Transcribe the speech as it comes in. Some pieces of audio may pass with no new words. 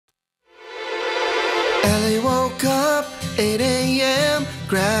Ellie woke up 8 a.m.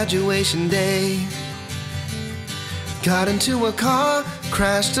 graduation day. Got into a car,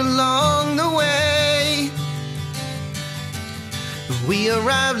 crashed along the way. We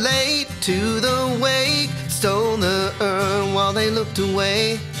arrived late to the wake, stole the urn while they looked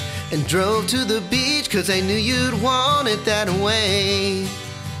away, and drove to the beach 'cause they knew you'd want it that way.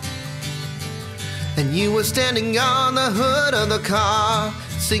 And you were standing on the hood of the car,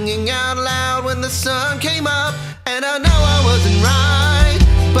 singing out loud when the sun came up. And I know I wasn't right,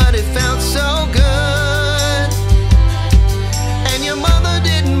 but it felt so good. And your mother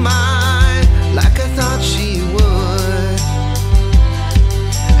didn't mind, like I thought she would.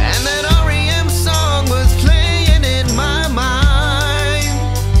 And that REM song was playing in my mind.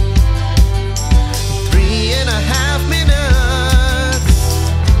 3.5 minutes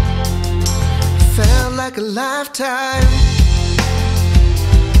felt like a lifetime.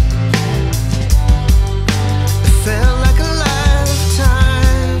 Felt like a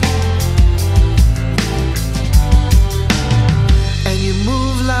lifetime. And you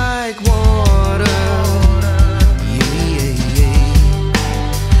move like water. Yeah, yeah,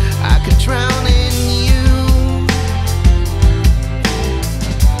 yeah. I could drown in you.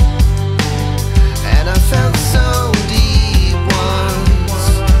 And I felt so deep once.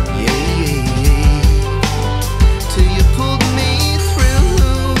 Yeah, yeah, yeah. Till you pulled me through.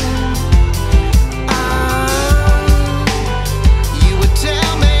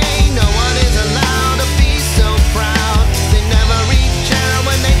 Tell me no one is allowed to be so proud. They never reach out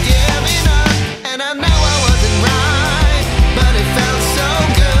when they're giving up. And I know I wasn't right, but it felt so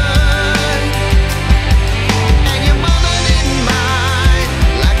good. And your mother didn't mind,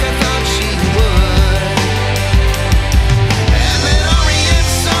 like I thought she would. And that REM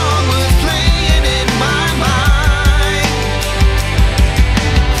song was playing in my mind.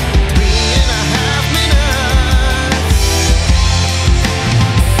 3.5 minutes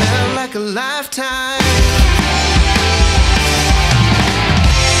felt like a lifetime.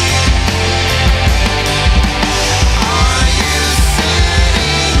 Are you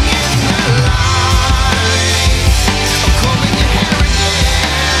sitting in the light, or combing your hair again,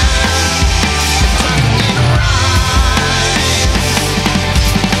 and tucking it right?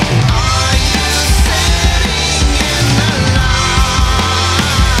 Are you sitting in the light?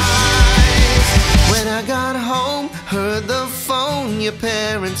 When I got home, heard the phone, your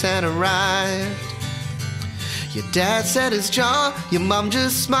parents had arrived. Your dad set his jaw, your mom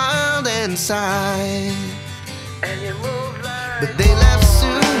just smiled and sighed. And you moved like but they left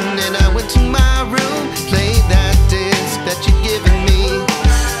soon, and I went to my room, played that disc that you'd given me. I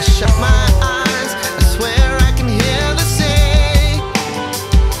shut my eyes, I swear I can hear the sea.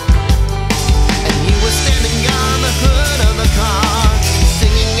 And you were standing on the hood of the car,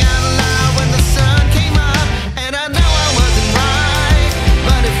 singing out loud when the sun came up. And I know I wasn't right,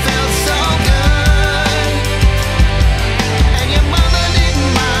 but it felt so good. And your mother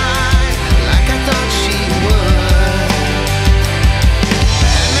didn't mind, like I thought she would.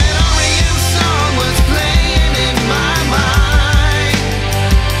 And that REM song was playing in my mind.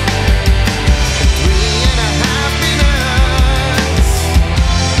 3.5 minutes.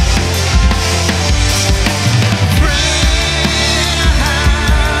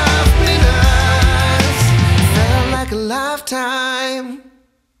 3.5 minutes felt like a lifetime.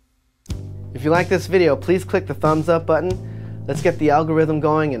 If you like this video, please click the thumbs up button. Let's get the algorithm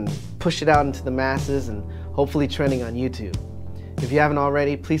going and push it out into the masses and hopefully trending on YouTube. If you haven't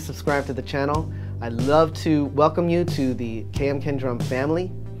already, please subscribe to the channel. I'd love to welcome you to the KMKanDrum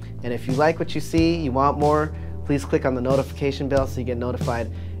family. And if you like what you see, you want more, please click on the notification bell so you get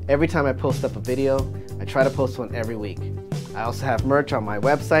notified every time I post up a video. I try to post one every week. I also have merch on my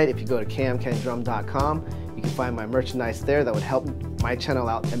website. If you go to KMKanDrum.com, you can find my merchandise there that would help my channel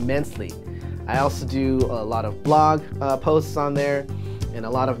out immensely. I also do a lot of blog posts on there and a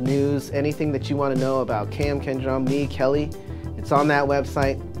lot of news. Anything that you want to know about KMKanDrum, me, Kelly, it's on that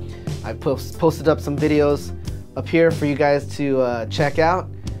website. I posted up some videos up here for you guys to check out.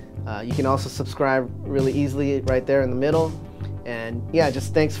 You can also subscribe really easily right there in the middle. And yeah,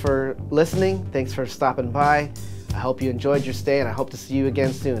 just thanks for listening. Thanks for stopping by. I hope you enjoyed your stay, and I hope to see you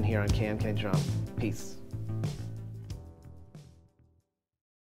again soon here on KMKanDrum. Peace.